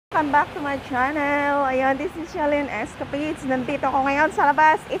Welcome back to my channel. Ayan, this is Yaln Escapades. Nandito ako ngayon sa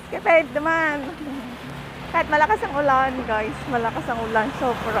labas. Escapade naman. Kahit malakas ang ulan, guys. Malakas ang ulan.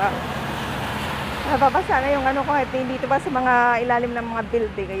 Sobra. Nababasa na yung ano ko. Kahit dito ba sa mga ilalim ng mga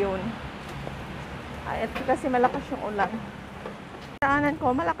building ngayon. At kasi malakas yung ulan. Saanan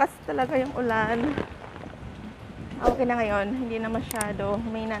ko, malakas talaga yung ulan. Okay na ngayon. Hindi na masyado.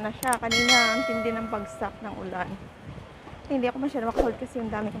 Humina na siya. Kanina, ang tindi ng bagsak ng ulan. Hindi ako masyado makahold kasi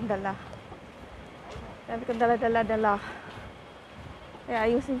yung dami kong dala. Dami kong dala. Kaya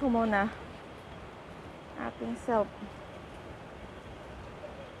ayusin ko muna aking self.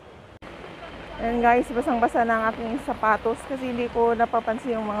 And guys, basang-basa na ang aking sapatos kasi hindi ko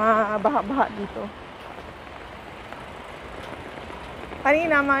napapansin yung mga baha-baha dito.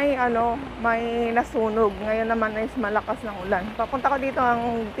 Kanina may nasunog. Ngayon naman is malakas ng ulan. Papunta ko dito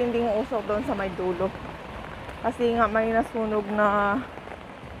ang tinding usok doon sa may dulo. Kasi nga may nasunog na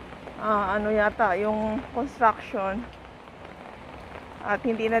yata yung construction. At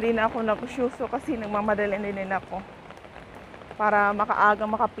hindi na din ako nag-shoeso kasi nagmamadali din ako para makaaga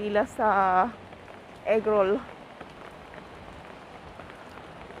makapila sa egg roll.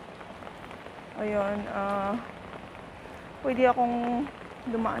 Ayun, pwede akong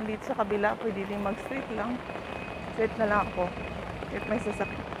dumaan dito sa kabila, pwede din mag-street lang. Street na lang ako. Street may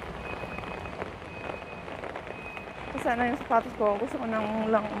sasakyan. Sana yung sapatos ko, gusto ko nang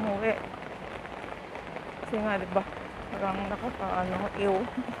lang umuwi. Kasi nga, diba? Parang nakaka-ew.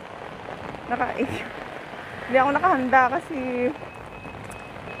 Hindi ako nakahanda kasi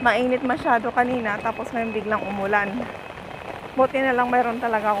mainit masyado kanina, tapos ngayon biglang umulan. Buti na lang mayroon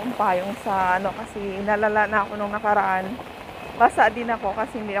talaga akong payong sa kasi nalala na ako nung nakaraan. Basa din ako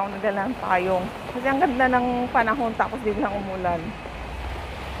kasi hindi ako nadala ng payong. Kasi ang ganda ng panahon, tapos biglang umulan.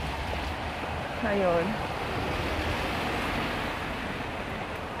 Ayun.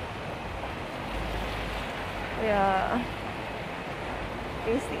 Kaya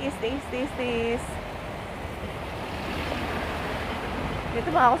taste. Dito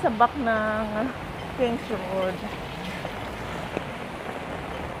ba ako sa back ng Kings Road.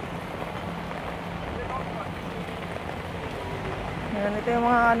 Ayan, ito yung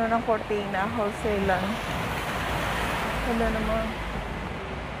mga ng cortina, wholesale lang. Ganda naman.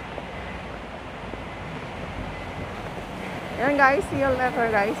 Yan guys, see you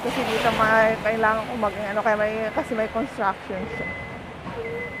later guys. Kasi dito may kailangan ko kasi may construction siya.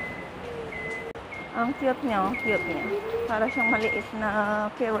 Ang cute niya. Para siyang maliit na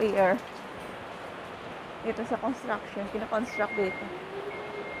carrier. Dito sa construction, pinakonstruct dito.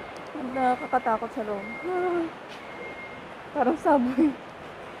 Ang nakakatakot sa loob. Parang subway.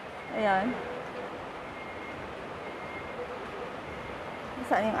 Ayan.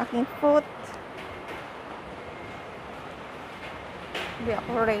 Saan yung aking foot? Hindi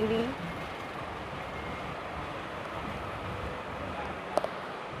ako ready.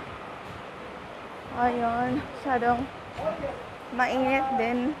 Ayun, masyadong mainit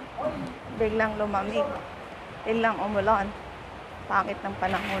din. Biglang lumamig. Biglang umulan. Pangit ng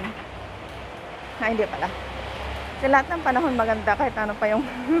panahon. Hindi pala. Sa lahat ng panahon maganda kahit ano pa yung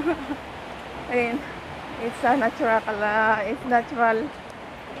ayun, it's natural.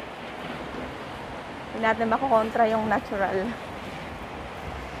 Hindi natin makukontra yung natural.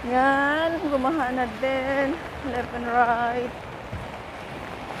 Yan, gumaha na din. Left and right.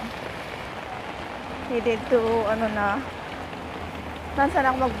 Headed to, saan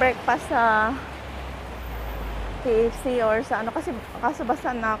ako mag-breakfast sa KFC or sa kasi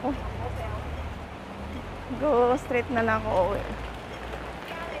kasabasan na ako. Go straight na lang ako uwi.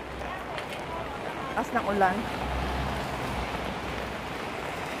 As ng ulan.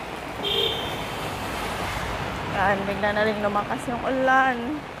 Yan, bigla na rin lumakas yung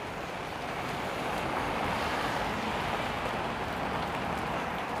ulan.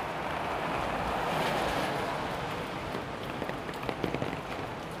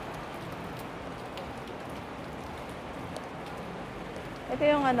 Ito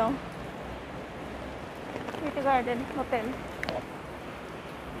yung City Garden Hotel.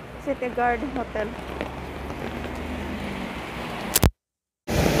 City Garden Hotel.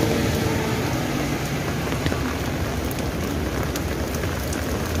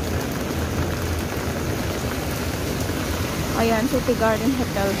 Ayan, City Garden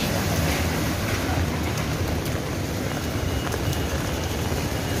Hotel siya.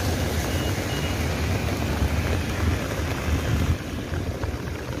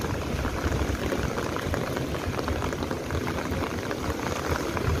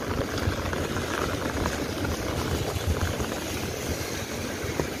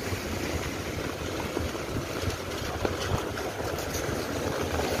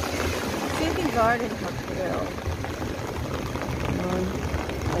 Garden Hotel.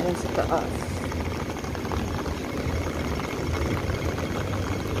 Ayan sa taas.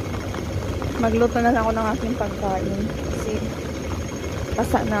 Magluto na lang ako ng aking pagkain kasi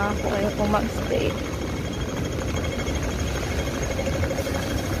pasa na ako kaya kung mag-stay.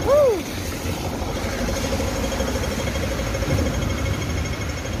 Woo!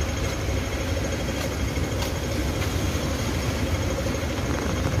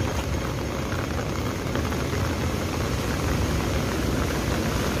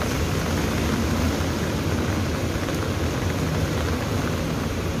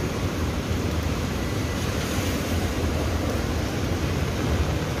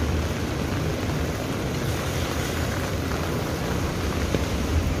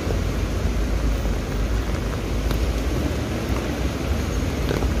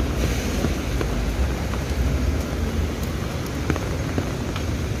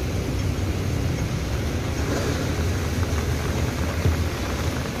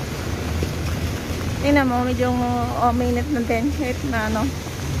 Tingnan mo, medyo minute ng 10 hit na ano,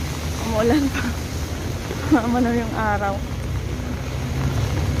 umulan pa. Umano yung araw.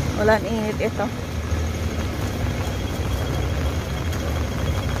 Ulan init ito.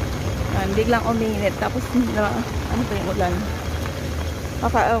 Biglang uminit tapos ano pa yung ulan.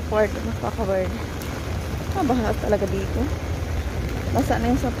 Paka-awkward, paka-awkward. Bahala talaga dito. Basa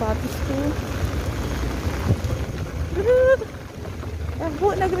na yung sapatos ko. Tago,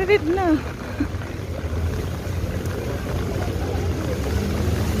 nagre-read na.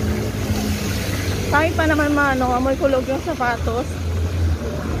 Kahit pa naman amoy kulog yung sapatos.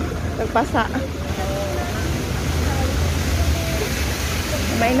 Nagpasa.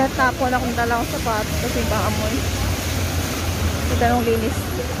 May natapon akong dalawang sapatos kasi bang amoy. Ito nung linis.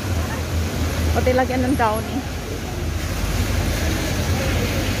 Pati lagyan ng downy.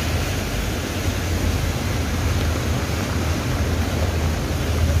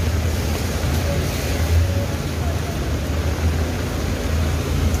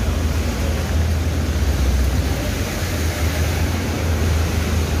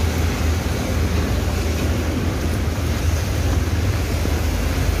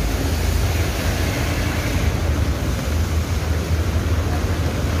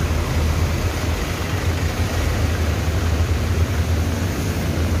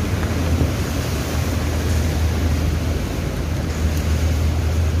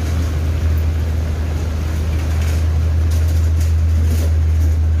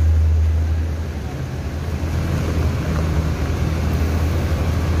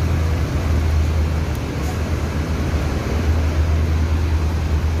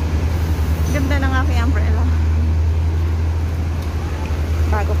 Ganda ng aking umbrella.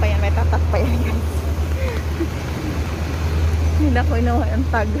 Bago pa yan, may tatak pa yan guys. Hindi ako inuha yung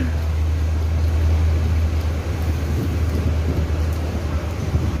tag.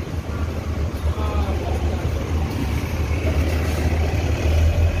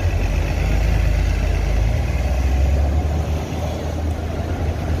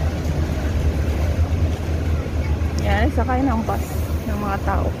 Yan, sakay ng bus ng mga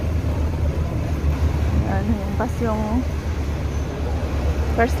tao. Yung bus yung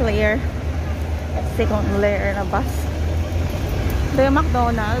first layer at second layer na bus. Ito yung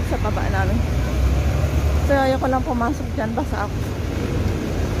McDonald's sa baba namin. So ayoko lang pumasok dyan, basa ako.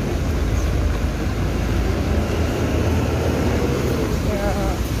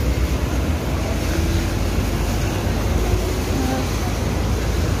 Yeah.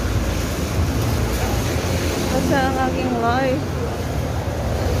 Basta ang aking life.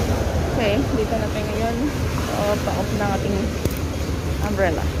 Okay, dito na tayo ngayon. So, pa-off na ang ating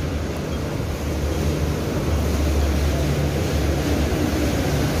umbrella.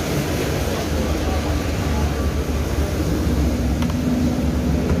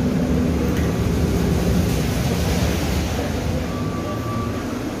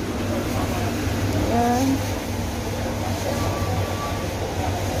 Ayan.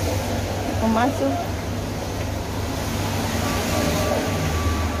 Pumasok.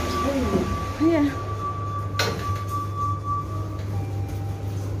 Ayan.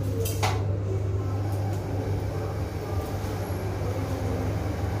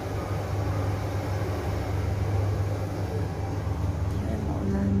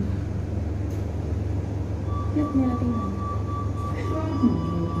 Cute nila tingnan.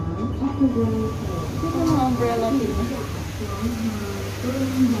 Cute yung mga umbrella nila.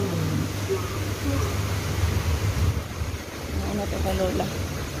 Ano ito ka lola?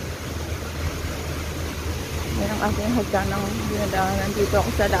 Yan ang aking hagdan ng dinadaanan. Dito ako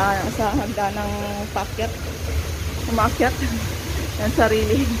sa hagdan ng pakyat. Umakyat. Yan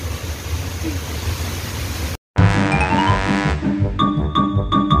sarili. As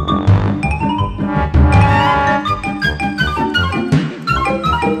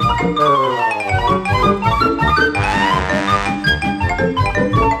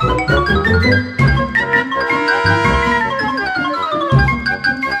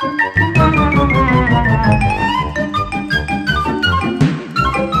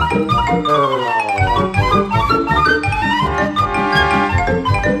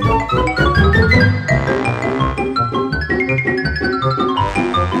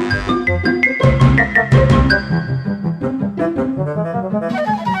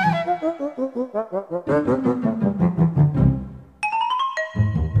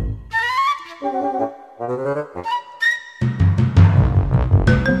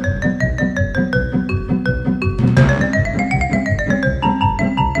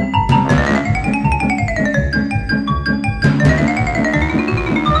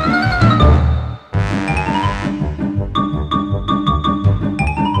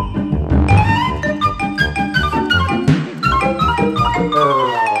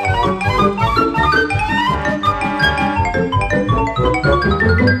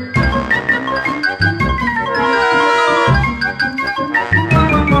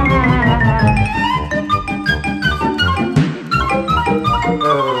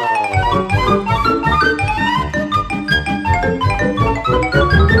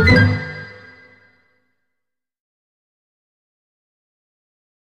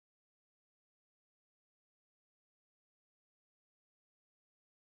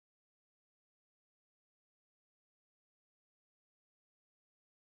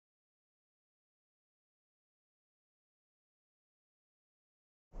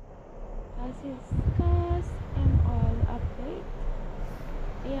discuss and all update.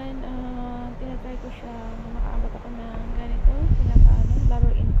 Ayan, tinatry ko siya makaabot ako ng ganito.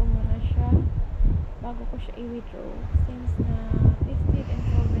 Laruin ko muna siya bago ko siya i-withdraw. Since na listed and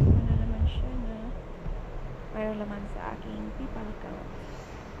proven ko na naman siya na mayroon laman sa aking PayPal account.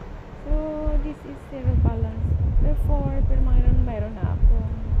 So, this is zero balance. Therefore, pero mayroon na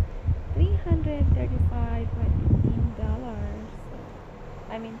akong $335.15.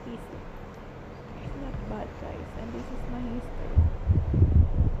 I mean, peso. It's not bad, guys. And this is my history.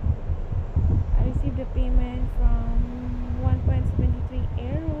 I received the payment from 1.73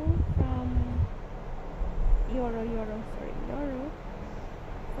 euro from euro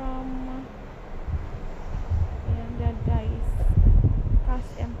from and that guys,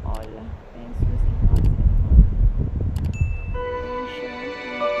 Cash and all. Thanks using Cash and all. And sure,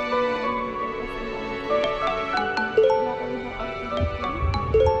 wala ko ibang activity.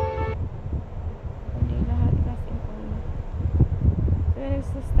 Kundi lahat Cash and all. So,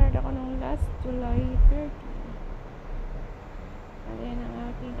 nag-start ako nung last July 30. Ayan ang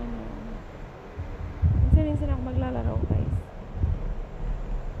aking minsan ako maglalaro, guys.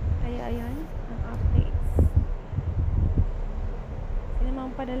 Kaya ayan ang updates. Sino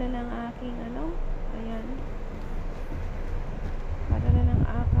mang padala ng aking ayan, padala ng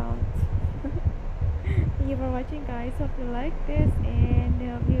account. Thank you for watching, guys. Hope you like this and